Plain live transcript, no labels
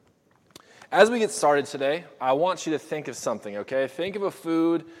As we get started today, I want you to think of something, okay? Think of a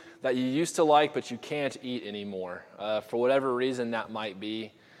food that you used to like but you can't eat anymore, for whatever reason that might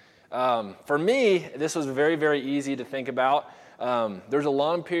be. For me, this was very, very easy to think about. There's a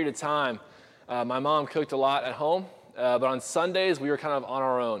long period of time, my mom cooked a lot at home, but on Sundays we were kind of on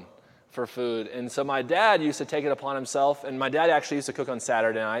our own for food. And so my dad used to take it upon himself, and my dad actually used to cook on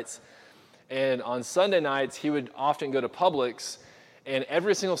Saturday nights. And on Sunday nights, he would often go to Publix. And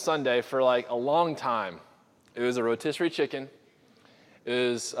every single Sunday for like a long time, it was a rotisserie chicken,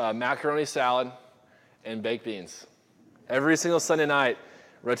 it was macaroni salad, and baked beans. Every single Sunday night,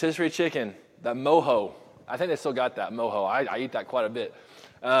 rotisserie chicken, that mojo. I think they still got that mojo. I eat that quite a bit.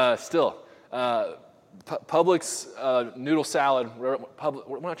 Still, Publix noodle salad.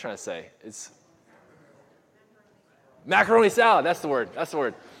 What am I trying to say? It's macaroni salad. That's the word.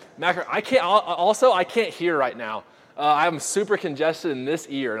 I can't hear right now. I'm super congested in this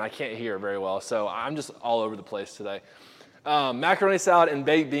ear, and I can't hear very well, so I'm just all over the place today. Macaroni salad and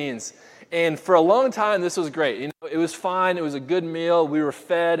baked beans. And for a long time, this was great. It was fine. It was a good meal. We were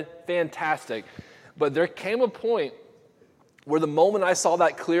fed. Fantastic. But there came a point where the moment I saw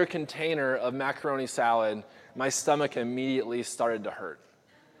that clear container of macaroni salad, my stomach immediately started to hurt.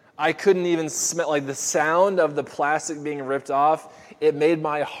 I couldn't even smell, like the sound of the plastic being ripped off, it made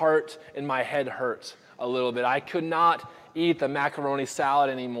my heart and my head hurt a little bit. I could not eat the macaroni salad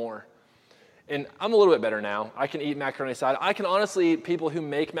anymore. And I'm a little bit better now. I can eat macaroni salad. I can honestly eat people who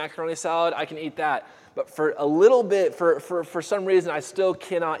make macaroni salad. I can eat that. But for a little bit, for some reason, I still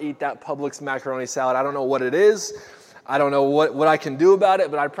cannot eat that Publix macaroni salad. I don't know what it is. I don't know what I can do about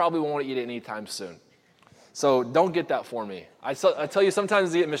it, but I probably won't eat it anytime soon. So don't get that for me. I tell you,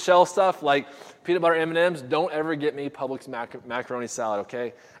 sometimes you get Michelle stuff like peanut butter M&Ms. Don't ever get me Publix macaroni salad,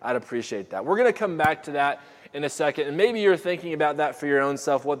 okay? I'd appreciate that. We're going to come back to that in a second. And maybe you're thinking about that for your own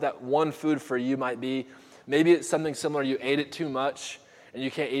self, what that one food for you might be. Maybe it's something similar. You ate it too much and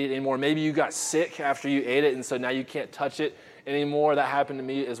you can't eat it anymore. Maybe you got sick after you ate it, and so now you can't touch it anymore. That happened to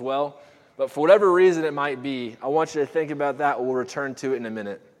me as well. But for whatever reason it might be, I want you to think about that. We'll return to it in a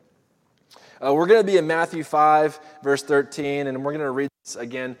minute. We're going to be in Matthew 5, verse 13, and we're going to read this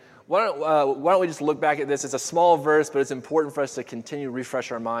again. Why don't we just look back at this? It's a small verse, but it's important for us to continue to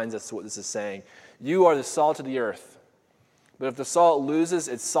refresh our minds as to what this is saying. You are the salt of the earth. But if the salt loses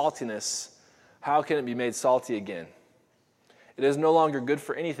its saltiness, how can it be made salty again? It is no longer good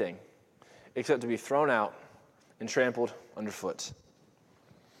for anything except to be thrown out and trampled underfoot.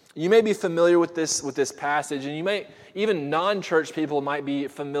 You may be familiar with this passage, and you may, even non-church people might be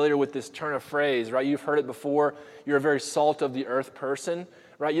familiar with this turn of phrase, right? You've heard it before. You're a very salt of the earth person,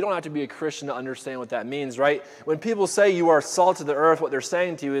 right? You don't have to be a Christian to understand what that means, right? When people say you are salt of the earth, what they're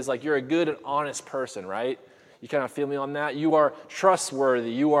saying to you is like you're a good and honest person, right? You kind of feel me on that? You are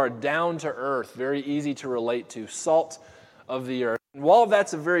trustworthy. You are down to earth, very easy to relate to, salt of the earth. And while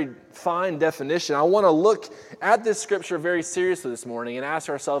that's a very fine definition, I want to look at this scripture very seriously this morning and ask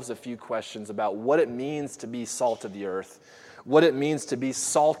ourselves a few questions about what it means to be salt of the earth, what it means to be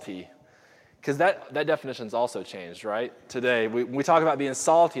salty, because that definition's also changed, right? Today, when we talk about being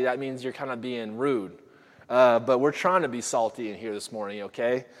salty, that means you're kind of being rude, but we're trying to be salty in here this morning,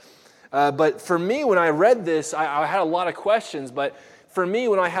 okay? But for me, when I read this, I had a lot of questions, but for me,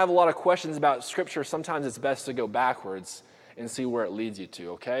 when I have a lot of questions about scripture, sometimes it's best to go backwards and see where it leads you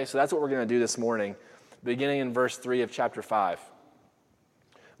to, okay? So that's what we're going to do this morning, beginning in verse 3 of chapter 5.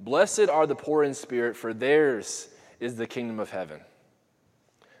 Blessed are the poor in spirit, for theirs is the kingdom of heaven.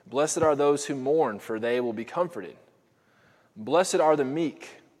 Blessed are those who mourn, for they will be comforted. Blessed are the meek,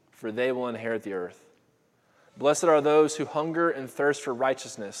 for they will inherit the earth. Blessed are those who hunger and thirst for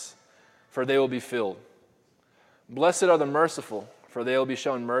righteousness, for they will be filled. Blessed are the merciful, for they will be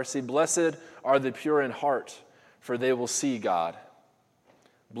shown mercy. Blessed are the pure in heart, for they will see God.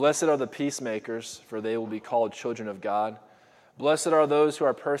 Blessed are the peacemakers, for they will be called children of God. Blessed are those who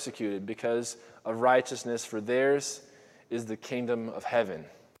are persecuted because of righteousness, for theirs is the kingdom of heaven.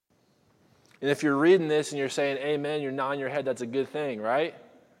 And if you're reading this and you're saying amen, you're nodding your head, that's a good thing, right?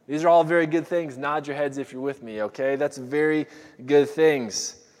 These are all very good things. Nod your heads if you're with me, okay? That's very good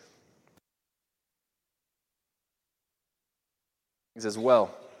things as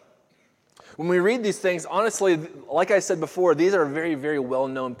well. When we read these things, honestly, like I said before, these are very, very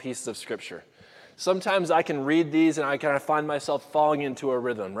well-known pieces of Scripture. Sometimes I can read these and I kind of find myself falling into a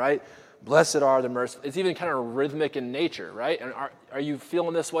rhythm, right? Blessed are the merciful. It's even kind of rhythmic in nature, right? And are you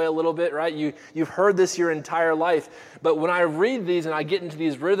feeling this way a little bit, right? You've heard this your entire life. But when I read these and I get into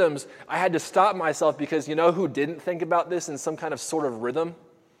these rhythms, I had to stop myself because you know who didn't think about this in some kind of sort of rhythm?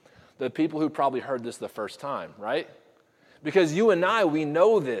 The people who probably heard this the first time, right? Because you and I, we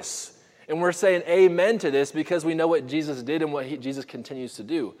know this. And we're saying amen to this because we know what Jesus did and what Jesus continues to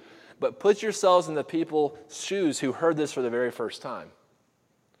do. But put yourselves in the people's shoes who heard this for the very first time.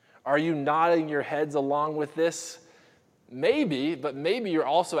 Are you nodding your heads along with this? Maybe, but maybe you're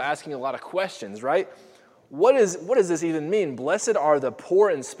also asking a lot of questions, right? What does this even mean? Blessed are the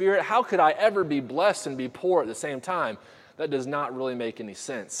poor in spirit. How could I ever be blessed and be poor at the same time? That does not really make any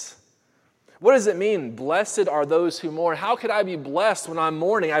sense. What does it mean? Blessed are those who mourn. How could I be blessed when I'm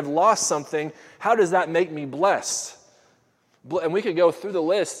mourning? I've lost something. How does that make me blessed? And we could go through the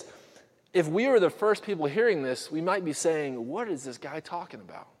list. If we were the first people hearing this, we might be saying, what is this guy talking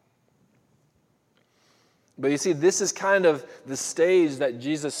about? But you see, this is kind of the stage that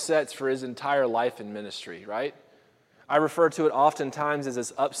Jesus sets for his entire life and ministry, right? I refer to it oftentimes as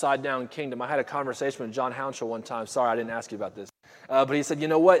this upside-down kingdom. I had a conversation with John Hounshell one time. Sorry, I didn't ask you about this. But he said, you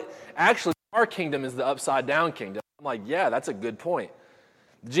know what? Actually, our kingdom is the upside-down kingdom. I'm like, yeah, that's a good point.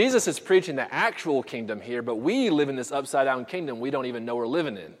 Jesus is preaching the actual kingdom here, but we live in this upside-down kingdom we don't even know we're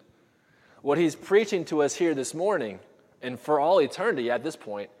living in. What he's preaching to us here this morning, and for all eternity at this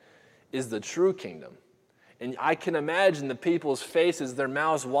point, is the true kingdom. And I can imagine the people's faces, their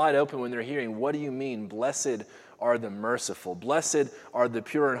mouths wide open when they're hearing, what do you mean? Blessed are the merciful. Blessed are the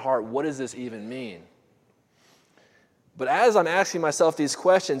pure in heart. What does this even mean? But as I'm asking myself these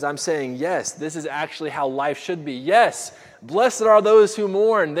questions, I'm saying, yes, this is actually how life should be. Yes, blessed are those who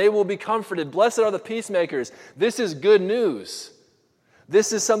mourn. They will be comforted. Blessed are the peacemakers. This is good news.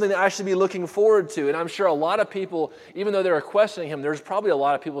 This is something that I should be looking forward to. And I'm sure a lot of people, even though they were questioning him, there's probably a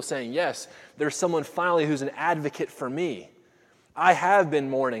lot of people saying, yes, there's someone finally who's an advocate for me. I have been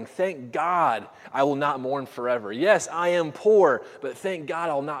mourning. Thank God I will not mourn forever. Yes, I am poor, but thank God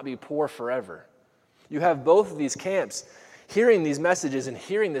I'll not be poor forever. You have both of these camps. Hearing these messages and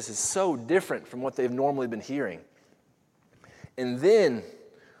hearing this is so different from what they've normally been hearing. And then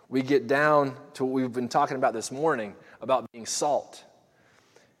we get down to what we've been talking about this morning, about being salt.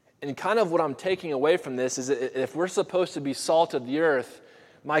 And kind of what I'm taking away from this is that if we're supposed to be salt of the earth,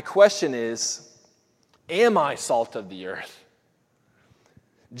 my question is, am I salt of the earth?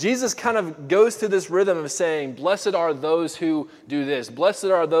 Jesus kind of goes through this rhythm of saying, blessed are those who do this, blessed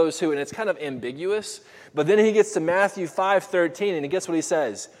are those who, and it's kind of ambiguous, but then he gets to Matthew 5:13, and guess what he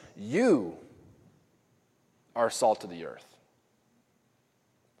says? You are salt of the earth.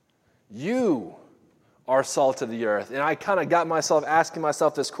 You are salt of the earth. And I kind of got myself asking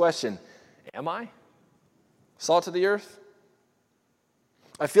myself this question, am I salt of the earth?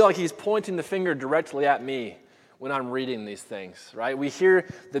 I feel like he's pointing the finger directly at me when I'm reading these things, right? We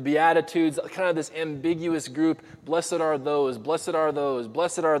hear the Beatitudes, kind of this ambiguous group, blessed are those, blessed are those,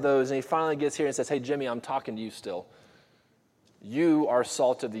 blessed are those, and he finally gets here and says, hey, Jimmy, I'm talking to you still. You are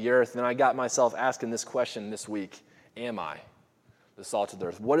salt of the earth. And I got myself asking this question this week, am I the salt of the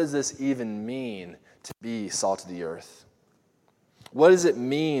earth? What does this even mean to be salt of the earth? What does it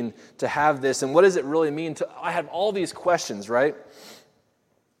mean to have this, and what does it really mean to, I have all these questions, right?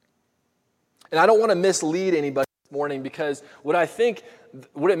 And I don't want to mislead anybody this morning because what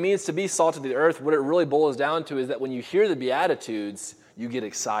it means to be salt of the earth, what it really boils down to is that when you hear the Beatitudes, you get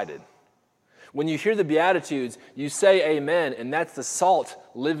excited. When you hear the Beatitudes, you say amen, and that's the salt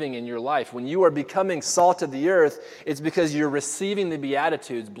living in your life. When you are becoming salt of the earth, it's because you're receiving the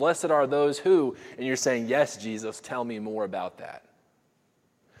Beatitudes. Blessed are those who, and you're saying, yes, Jesus, tell me more about that.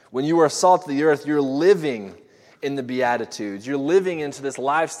 When you are salt of the earth, you're living in the Beatitudes. You're living into this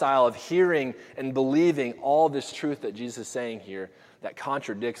lifestyle of hearing and believing all this truth that Jesus is saying here that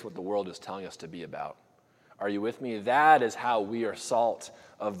contradicts what the world is telling us to be about. Are you with me? That is how we are salt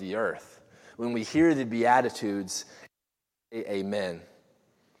of the earth. When we hear the Beatitudes, amen.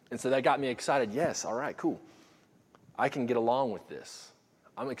 And so that got me excited. Yes, all right, cool. I can get along with this.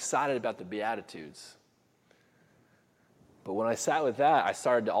 I'm excited about the Beatitudes. But when I sat with that, I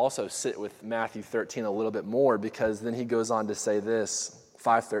started to also sit with Matthew 13 a little bit more, because then he goes on to say this,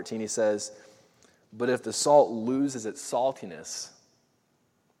 5:13, he says, but if the salt loses its saltiness,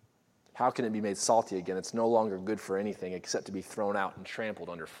 how can it be made salty again? It's no longer good for anything except to be thrown out and trampled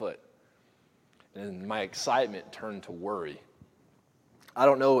underfoot. And my excitement turned to worry. I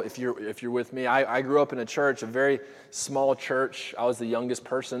don't know if you're with me. I grew up in a church, a very small church. I was the youngest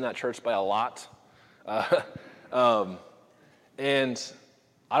person in that church by a lot. And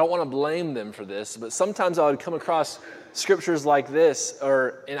I don't want to blame them for this, but sometimes I would come across scriptures like this,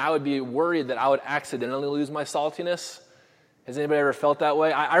 and I would be worried that I would accidentally lose my saltiness. Has anybody ever felt that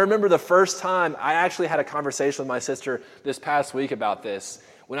way? I remember the first time I actually had a conversation with my sister this past week about this.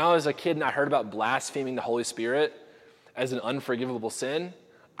 When I was a kid and I heard about blaspheming the Holy Spirit as an unforgivable sin,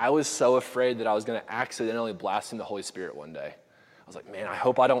 I was so afraid that I was going to accidentally blaspheme the Holy Spirit one day. I was like, man, I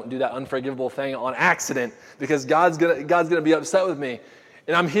hope I don't do that unforgivable thing on accident because God's gonna be upset with me.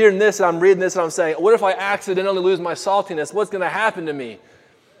 And I'm hearing this and I'm reading this and I'm saying, what if I accidentally lose my saltiness? What's going to happen to me?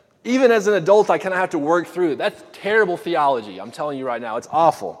 Even as an adult, I kind of have to work through it. That's terrible theology. I'm telling you right now, it's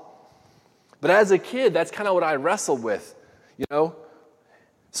awful. But as a kid, that's kind of what I wrestled with, you know?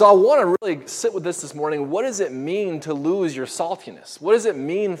 So I want to really sit with this morning. What does it mean to lose your saltiness? What does it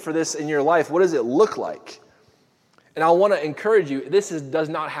mean for this in your life? What does it look like? And I want to encourage you, does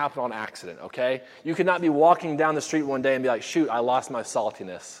not happen on accident, okay? You cannot be walking down the street one day and be like, shoot, I lost my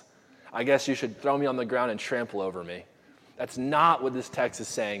saltiness. I guess you should throw me on the ground and trample over me. That's not what this text is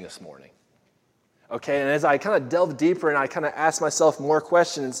saying this morning. Okay, and as I kind of delve deeper and I kind of ask myself more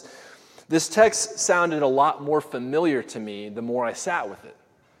questions, this text sounded a lot more familiar to me the more I sat with it.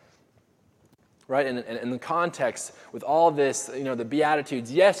 Right, and in the context with all this, you know, the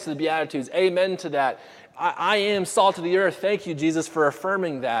Beatitudes, yes to the Beatitudes, amen to that. I am salt of the earth. Thank you, Jesus, for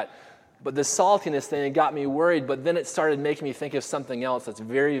affirming that. But the saltiness thing, it got me worried. But then it started making me think of something else that's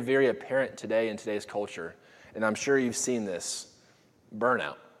very, very apparent today in today's culture. And I'm sure you've seen this.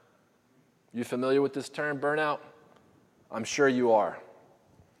 Burnout. You familiar with this term, burnout? I'm sure you are.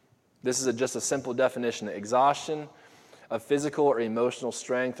 This is just a simple definition. Exhaustion of physical or emotional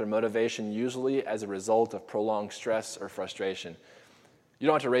strength or motivation, usually as a result of prolonged stress or frustration. You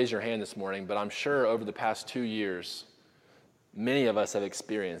don't have to raise your hand this morning, but I'm sure over the past 2 years, many of us have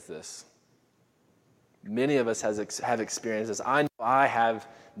experienced this. Many of us have experienced this. I know I have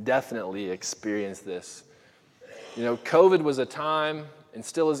definitely experienced this. You know, COVID was a time, and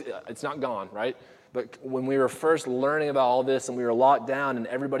still is, it's not gone, right? But when we were first learning about all this and we were locked down and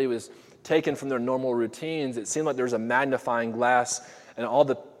everybody was taken from their normal routines, it seemed like there was a magnifying glass and all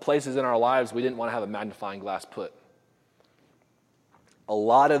the places in our lives we didn't want to have a magnifying glass put. A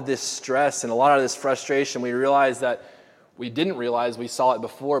lot of this stress and a lot of this frustration, we realized that we didn't realize we saw it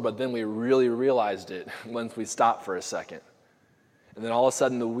before, but then we really realized it once we stopped for a second. And then all of a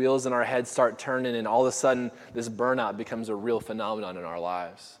sudden the wheels in our heads start turning and all of a sudden this burnout becomes a real phenomenon in our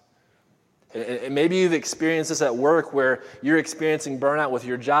lives. And maybe you've experienced this at work where you're experiencing burnout with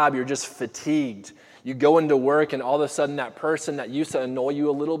your job, you're just fatigued. You go into work and all of a sudden that person that used to annoy you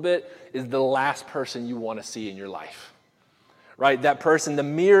a little bit is the last person you want to see in your life. Right? That person, the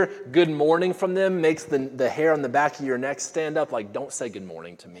mere good morning from them makes the hair on the back of your neck stand up like, don't say good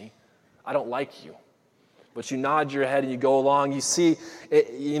morning to me. I don't like you. But you nod your head and you go along. You see,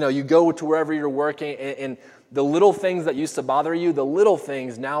 you go to wherever you're working and the little things that used to bother you, the little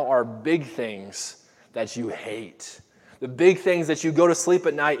things now are big things that you hate. The big things that you go to sleep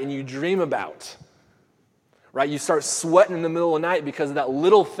at night and you dream about. Right? You start sweating in the middle of the night because that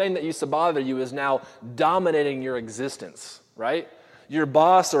little thing that used to bother you is now dominating your existence. Right? Your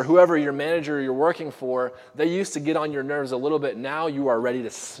boss or whoever your manager you're working for, they used to get on your nerves a little bit. Now you are ready to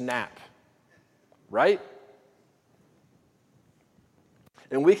snap. Right?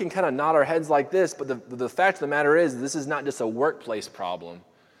 And we can kind of nod our heads like this, but the fact of the matter is this is not just a workplace problem.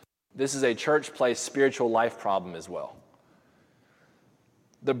 This is a church place spiritual life problem as well.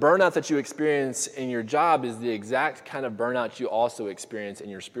 The burnout that you experience in your job is the exact kind of burnout you also experience in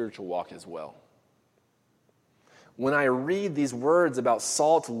your spiritual walk as well. When I read these words about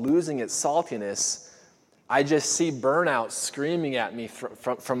salt losing its saltiness, I just see burnout screaming at me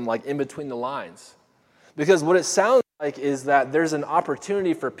from like in between the lines. Because what it sounds like is that there's an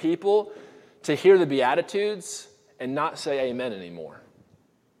opportunity for people to hear the Beatitudes and not say amen anymore.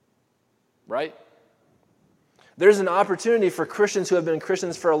 Right? There's an opportunity for Christians who have been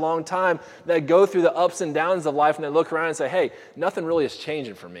Christians for a long time that go through the ups and downs of life and they look around and say, hey, nothing really is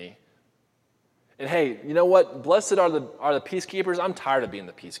changing for me. And hey, you know what? Blessed are the peacekeepers. I'm tired of being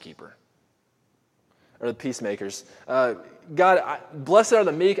the peacekeeper. Or the peacemakers. Blessed are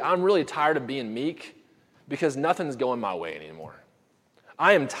the meek. I'm really tired of being meek because nothing's going my way anymore.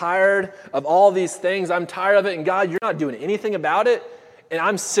 I am tired of all these things. I'm tired of it. And God, you're not doing anything about it. And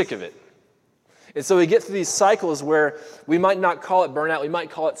I'm sick of it. And so we get through these cycles where we might not call it burnout. We might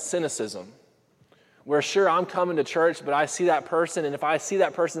call it cynicism. Where sure, I'm coming to church, but I see that person, and if I see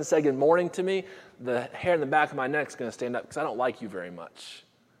that person say good morning to me, the hair in the back of my neck is going to stand up because I don't like you very much.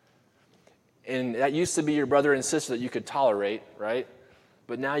 And that used to be your brother and sister that you could tolerate, right?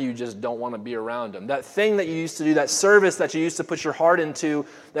 But now you just don't want to be around them. That thing that you used to do, that service that you used to put your heart into,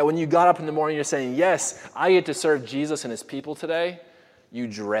 that when you got up in the morning, you're saying, yes, I get to serve Jesus and his people today, you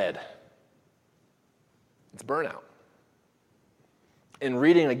dread. It's burnout. And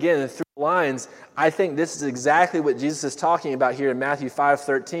reading again through the lines, I think this is exactly what Jesus is talking about here in Matthew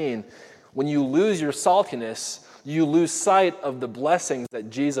 5:13. When you lose your saltiness, you lose sight of the blessings that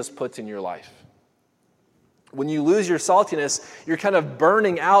Jesus puts in your life. When you lose your saltiness, you're kind of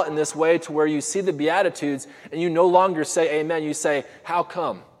burning out in this way to where you see the Beatitudes and you no longer say amen. You say, how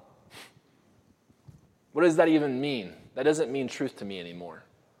come? What does that even mean? That doesn't mean truth to me anymore.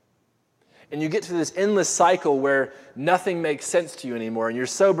 And you get to this endless cycle where nothing makes sense to you anymore. And you're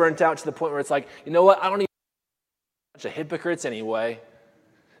so burnt out to the point where it's like, you know what? I don't even a bunch of hypocrites anyway.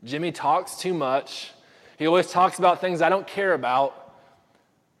 Jimmy talks too much. He always talks about things I don't care about.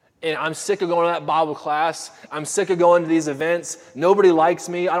 And I'm sick of going to that Bible class. I'm sick of going to these events. Nobody likes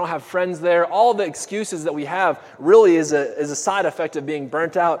me. I don't have friends there. All the excuses that we have really is a side effect of being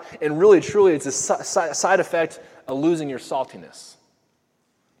burnt out. And really, truly, it's a side effect of losing your saltiness.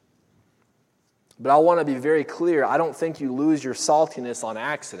 But I want to be very clear. I don't think you lose your saltiness on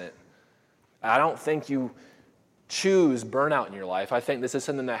accident. I don't think you choose burnout in your life. I think this is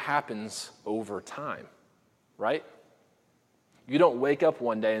something that happens over time, right? You don't wake up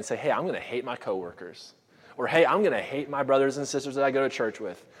one day and say, hey, I'm going to hate my coworkers. Or, hey, I'm going to hate my brothers and sisters that I go to church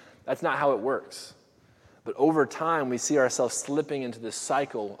with. That's not how it works. But over time, we see ourselves slipping into this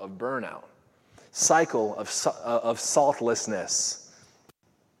cycle of burnout, cycle of saltlessness.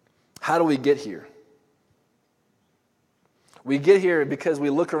 How do we get here? We get here because we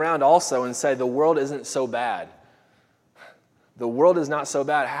look around also and say, the world isn't so bad. The world is not so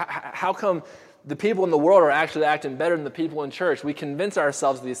bad. How come the people in the world are actually acting better than the people in church? We convince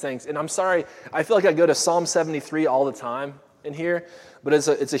ourselves of these things. And I'm sorry, I feel like I go to Psalm 73 all the time in here, but it's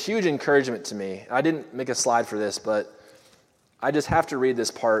a huge encouragement to me. I didn't make a slide for this, but I just have to read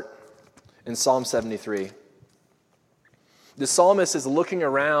this part in Psalm 73. The psalmist is looking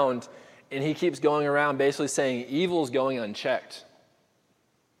around, and he keeps going around basically saying evil's going unchecked.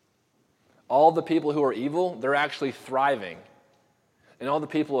 All the people who are evil, they're actually thriving. And all the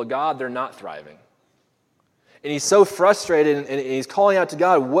people of God, they're not thriving. And he's so frustrated, and he's calling out to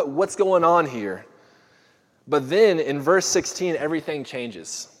God, what's going on here? But then in verse 16, everything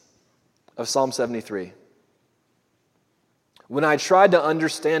changes of Psalm 73. When I tried to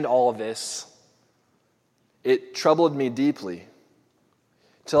understand all of this, it troubled me deeply.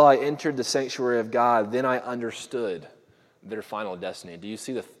 Till I entered the sanctuary of God, then I understood their final destiny. Do you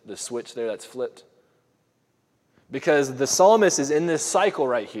see the switch there that's flipped? Because the psalmist is in this cycle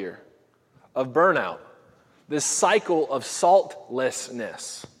right here of burnout, this cycle of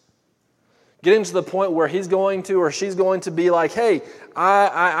saltlessness. Getting to the point where he's going to or she's going to be like, hey,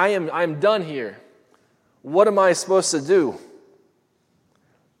 I'm done here. What am I supposed to do?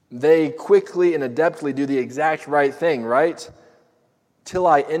 They quickly and adeptly do the exact right thing, right? Till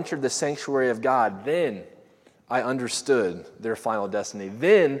I entered the sanctuary of God, then I understood their final destiny.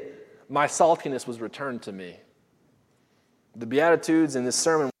 Then my saltiness was returned to me. The Beatitudes in this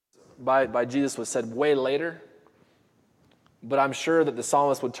sermon by Jesus was said way later, but I'm sure that the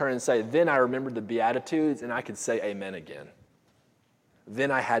psalmist would turn and say, then I remembered the Beatitudes and I could say amen again.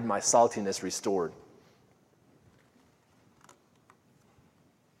 Then I had my saltiness restored.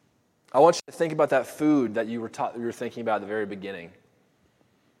 I want you to think about that food that you were thinking about at the very beginning.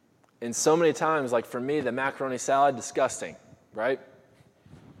 And so many times, like for me, the macaroni salad, disgusting, right?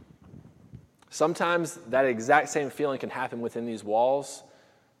 Sometimes that exact same feeling can happen within these walls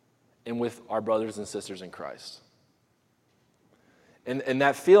and with our brothers and sisters in Christ. And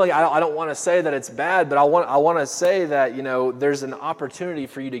that feeling, I don't want to say that it's bad, but I want to say that, there's an opportunity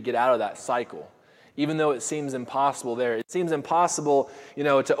for you to get out of that cycle. Even though it seems impossible there. It seems impossible,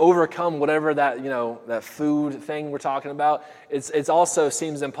 to overcome whatever that food thing we're talking about. It's also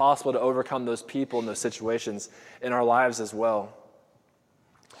seems impossible to overcome those people and those situations in our lives as well.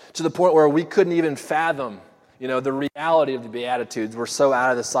 To the point where we couldn't even fathom, the reality of the Beatitudes. We're so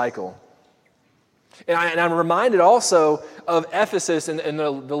out of the cycle. And I'm reminded also of Ephesus in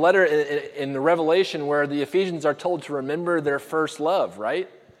the letter in the Revelation where the Ephesians are told to remember their first love, right?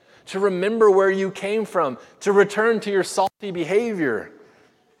 To remember where you came from, to return to your salty behavior.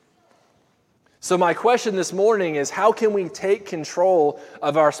 So my question this morning is, how can we take control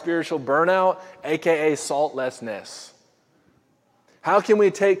of our spiritual burnout, aka saltlessness? How can we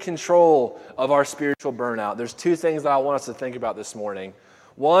take control of our spiritual burnout? There's two things that I want us to think about this morning.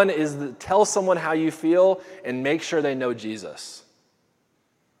 One is tell someone how you feel and make sure they know Jesus.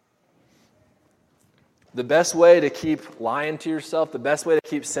 The best way to keep lying to yourself, the best way to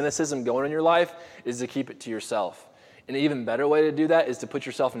keep cynicism going in your life is to keep it to yourself. An even better way to do that is to put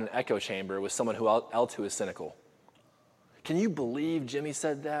yourself in an echo chamber with someone else who is cynical. Can you believe Jimmy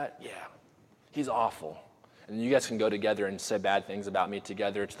said that? Yeah, he's awful. And you guys can go together and say bad things about me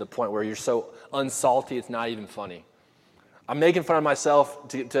together to the point where you're so unsalty it's not even funny. I'm making fun of myself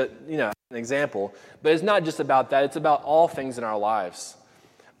to an example, but it's not just about that. It's about all things in our lives.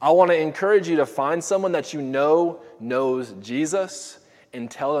 I want to encourage you to find someone that you know knows Jesus and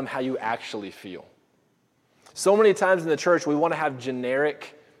tell them how you actually feel. So many times in the church, we want to have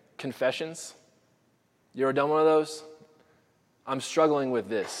generic confessions. You ever done one of those? I'm struggling with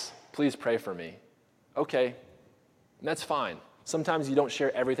this. Please pray for me. Okay, that's fine. Sometimes you don't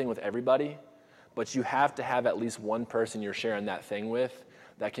share everything with everybody, but you have to have at least one person you're sharing that thing with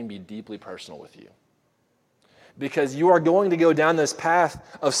that can be deeply personal with you. Because you are going to go down this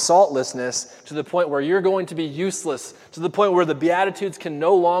path of saltlessness to the point where you're going to be useless, to the point where the Beatitudes can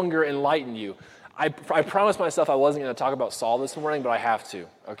no longer enlighten you. I promised myself I wasn't going to talk about Saul this morning, but I have to,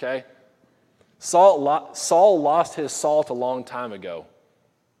 okay? Saul lost his salt a long time ago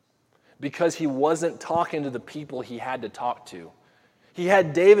because he wasn't talking to the people he had to talk to. He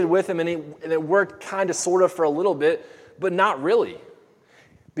had David with him, and it worked kind of, sort of for a little bit, but not really.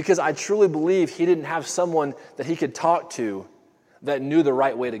 Because I truly believe he didn't have someone that he could talk to that knew the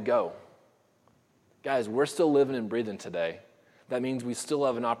right way to go. Guys, we're still living and breathing today. That means we still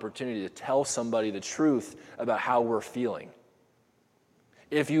have an opportunity to tell somebody the truth about how we're feeling.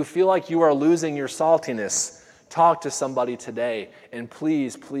 If you feel like you are losing your saltiness, talk to somebody today, and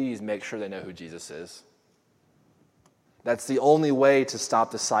please, please make sure they know who Jesus is. That's the only way to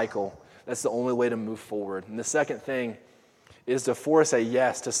stop the cycle. That's the only way to move forward. And the second thing is to force a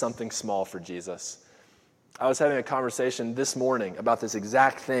yes to something small for Jesus. I was having a conversation this morning about this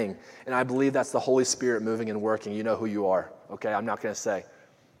exact thing, and I believe that's the Holy Spirit moving and working. You know who you are, okay? I'm not going to say.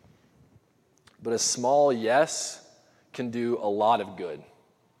 But a small yes can do a lot of good.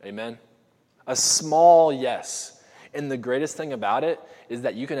 Amen? A small yes. And the greatest thing about it is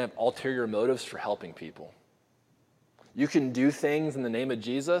that you can have ulterior motives for helping people. You can do things in the name of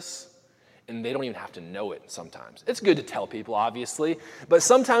Jesus, and they don't even have to know it sometimes. It's good to tell people, obviously, but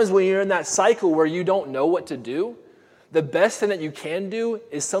sometimes when you're in that cycle where you don't know what to do, the best thing that you can do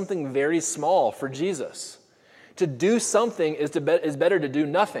is something very small for Jesus. To do something is better to do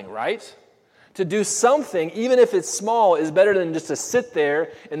nothing, right? To do something, even if it's small, is better than just to sit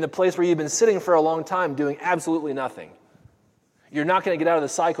there in the place where you've been sitting for a long time doing absolutely nothing. You're not going to get out of the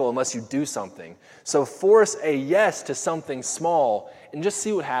cycle unless you do something. So force a yes to something small and just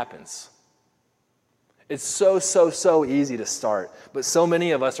see what happens. It's so easy to start, but so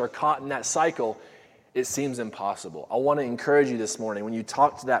many of us are caught in that cycle, it seems impossible. I want to encourage you this morning, when you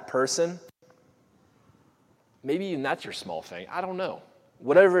talk to that person, maybe even that's your small thing, I don't know.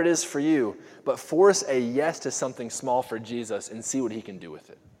 Whatever it is for you, but force a yes to something small for Jesus and see what he can do with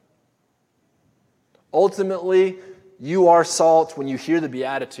it. Ultimately, you are salt when you hear the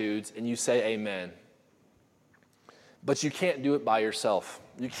Beatitudes and you say amen. But you can't do it by yourself.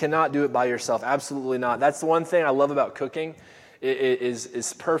 You cannot do it by yourself. Absolutely not. That's the one thing I love about cooking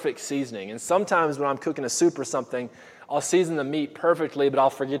is perfect seasoning. And sometimes when I'm cooking a soup or something, I'll season the meat perfectly, but I'll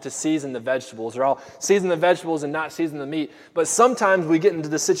forget to season the vegetables. Or I'll season the vegetables and not season the meat. But sometimes we get into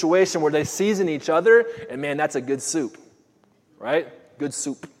the situation where they season each other, and man, that's a good soup. Right? Good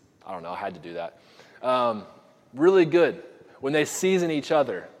soup. I don't know. I had to do that. Really good. When they season each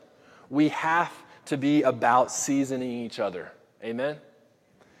other, we have to be about seasoning each other. Amen?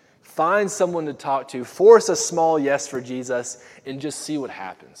 Find someone to talk to. Force a small yes for Jesus and just see what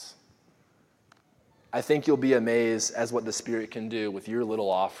happens. I think you'll be amazed as what the Spirit can do with your little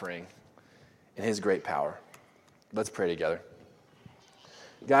offering and his great power. Let's pray together.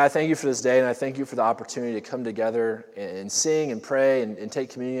 God, I thank you for this day, and I thank you for the opportunity to come together and sing and pray and take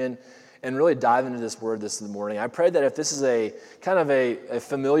communion and really dive into this word this morning. I pray that if this is a kind of a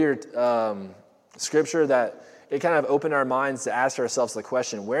familiar scripture, that it kind of opened our minds to ask ourselves the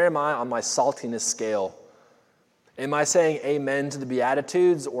question, where am I on my saltiness scale? Am I saying amen to the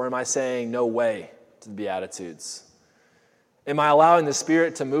Beatitudes, or am I saying no way to the Beatitudes? Am I allowing the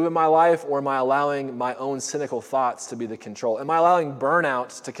Spirit to move in my life, or am I allowing my own cynical thoughts to be the control? Am I allowing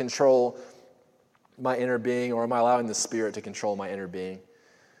burnout to control my inner being, or am I allowing the Spirit to control my inner being?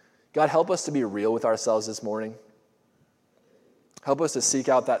 God, help us to be real with ourselves this morning. Help us to seek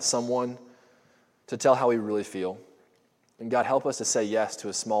out that someone to tell how we really feel. And God, help us to say yes to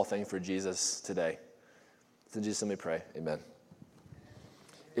a small thing for Jesus today. In Jesus' name we pray. Amen.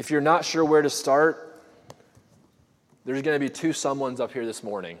 If you're not sure where to start, there's going to be two someones up here this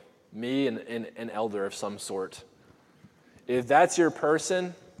morning, me and an elder of some sort. If that's your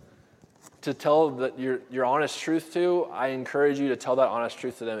person to tell your honest truth to, I encourage you to tell that honest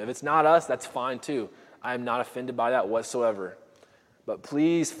truth to them. If it's not us, that's fine too. I am not offended by that whatsoever. But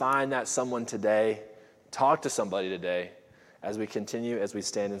please find that someone today. Talk to somebody today as we continue, as we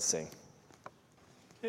stand and sing.